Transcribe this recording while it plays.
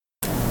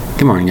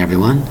Good morning,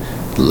 everyone.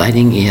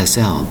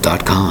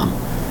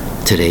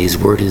 LightingESL.com. Today's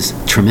word is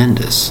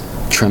tremendous.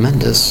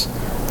 Tremendous.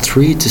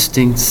 3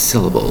 distinct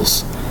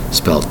syllables,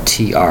 spelled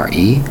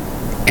T-R-E-M-E-N-D-O-U-S.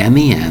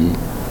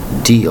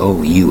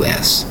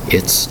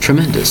 It's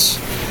tremendous.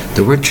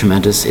 The word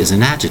tremendous is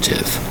an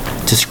adjective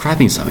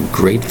describing something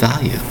great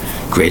value,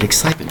 great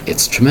excitement.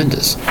 It's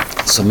tremendous.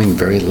 Something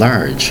very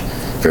large,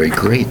 very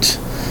great.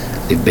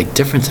 A big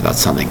difference about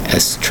something.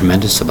 It's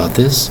tremendous about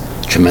this,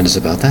 tremendous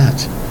about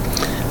that.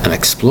 An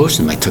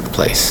explosion that took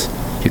place.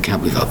 You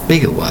can't believe how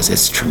big it was.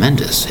 It's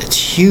tremendous.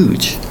 It's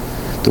huge.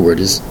 The word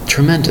is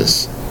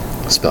tremendous,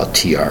 spelled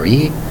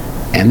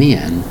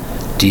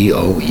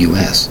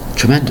T-R-E-M-E-N-D-O-U-S.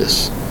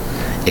 Tremendous.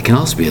 It can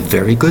also be a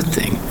very good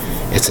thing.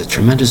 It's a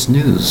tremendous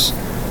news.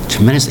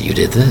 Tremendous that you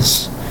did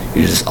this.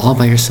 You did this all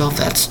by yourself.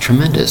 That's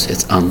tremendous.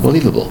 It's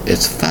unbelievable.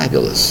 It's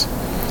fabulous.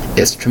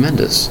 It's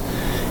tremendous.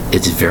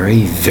 It's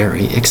very,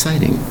 very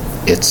exciting.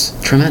 It's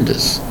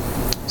tremendous,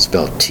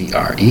 spelled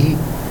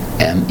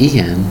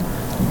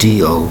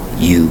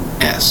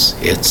T-R-E-M-E-N-D-O-U-S.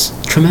 It's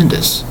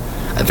tremendous.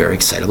 A very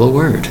excitable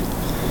word.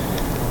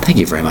 Thank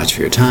you very much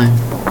for your time.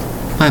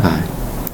 Bye-bye.